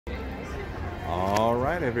All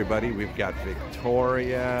right, everybody, we've got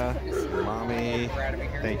Victoria, Mommy.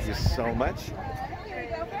 Thank you so much. Here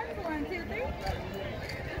we go, friends. 1, 2, 3.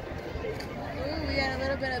 Ooh, we got a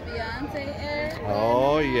little bit of Beyonce air.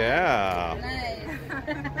 Oh, yeah. Nice.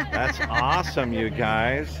 That's awesome, you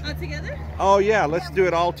guys. All together? Oh, yeah, let's do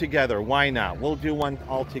it all together. Why not? We'll do one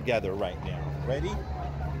all together right now. Ready?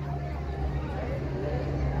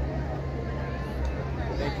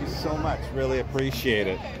 Thank you so much. Really appreciate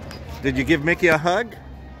it. Did you give Mickey a hug?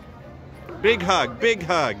 Big hug, big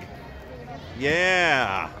hug.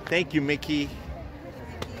 Yeah. Thank you, Mickey.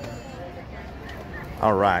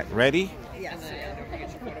 All right, ready? Yes.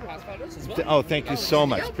 Oh, thank you so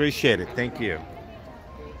much. Appreciate it. Thank you.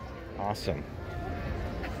 Awesome.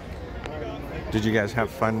 Did you guys have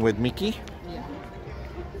fun with Mickey?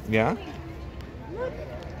 Yeah?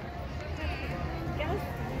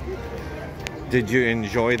 Did you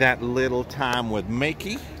enjoy that little time with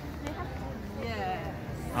Mickey? Yeah.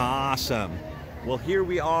 Awesome. Well, here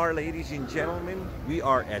we are, ladies and gentlemen. We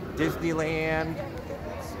are at Disneyland.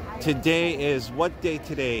 Today is, what day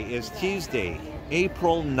today? Is Tuesday,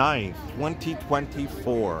 April 9th,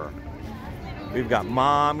 2024. We've got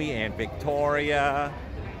Mommy and Victoria.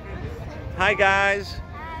 Hi, guys.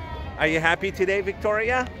 Are you happy today,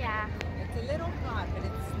 Victoria? Yeah. It's a little hot, but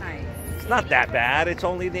it's nice. It's not that bad. It's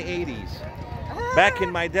only the 80s. Back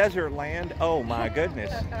in my desert land, oh my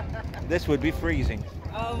goodness, this would be freezing.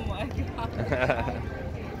 Oh my God.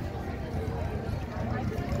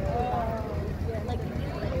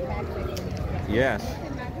 Yes.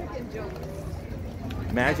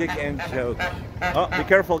 Magic and jokes. Oh, be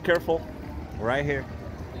careful, careful. Right here.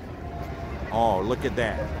 Oh, look at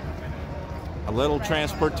that. A little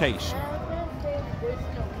transportation.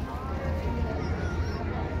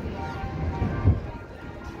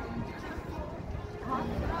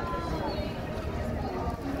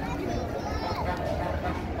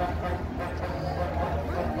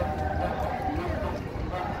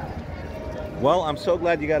 Well, I'm so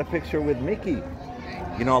glad you got a picture with Mickey.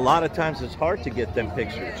 You know, a lot of times it's hard to get them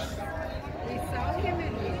pictures. We saw him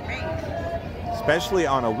in the rain. Especially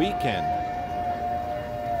on a weekend.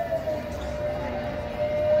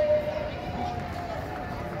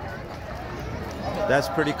 That's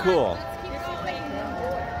pretty cool.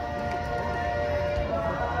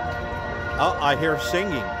 Oh, I hear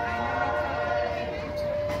singing.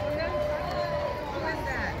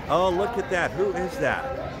 Oh, look at that. Who is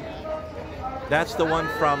that? That's the one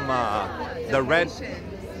from the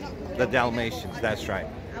Dalmatians. That's right.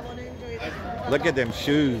 Look at them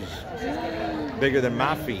shoes. Bigger than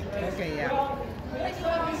my feet. Okay, yeah.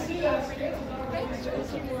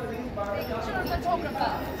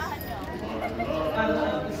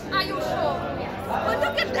 Are you sure? Well,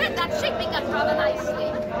 look at that. That's shaping up rather nicely.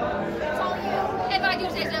 It's all you. If I do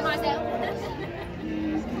say so myself.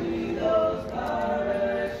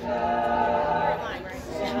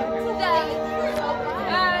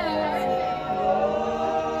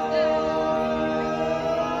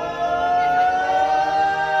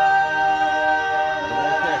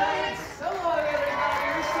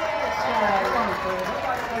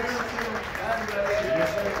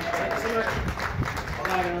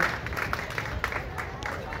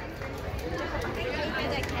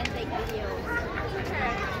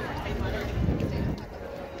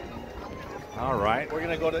 All right. We're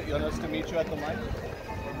gonna go to. You want us to meet you at the mic?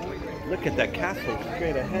 Look at that castle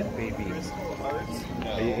straight ahead, baby.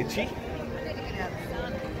 Are you itchy?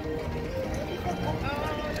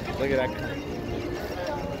 Look at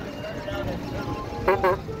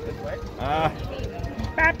that.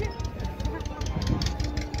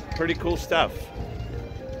 Pretty cool stuff.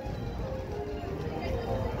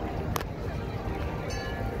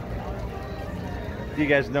 Do you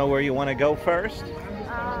guys know where you want to go first?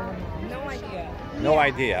 No idea. No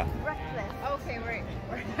idea. Breakfast. Okay, right.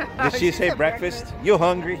 Did she say breakfast? You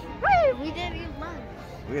hungry? Wait, we didn't eat lunch.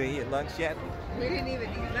 We didn't eat lunch yet? We didn't even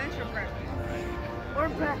eat lunch or breakfast. Or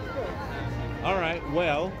breakfast. All right,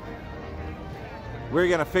 well, we're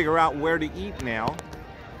going to figure out where to eat now.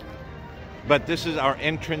 But this is our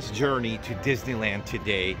entrance journey to Disneyland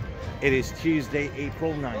today. It is Tuesday,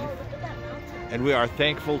 April 9th. And we are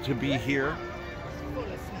thankful to be here. Full of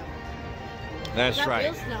snow. That's Is that right.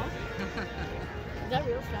 real snow? Is that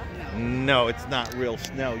real snow? No, it's not real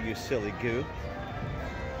snow, you silly goo.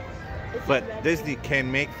 Is it But red? Disney can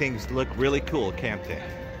make things look really cool, can't they?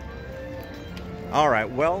 All right,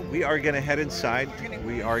 well, we are going to head inside.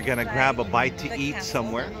 We are going to grab a bite to eat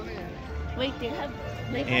somewhere. Wait, they have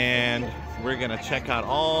And we're going to check out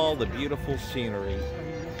all the beautiful scenery.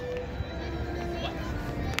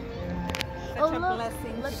 Such Oh, a look,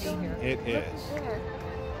 blessing look to be here. It is. there.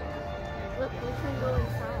 Look, we can go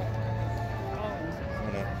inside.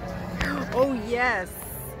 Oh, yes.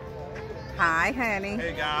 Hi, honey.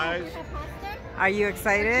 Hey guys. Are you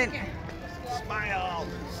excited? Smile.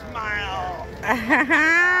 Smile.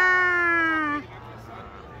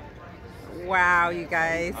 Wow, you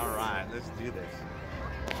guys. All right, let's do this.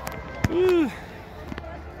 Woo.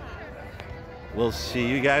 We'll see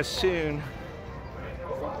you guys soon.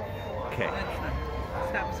 Okay.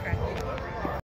 Stop scratching.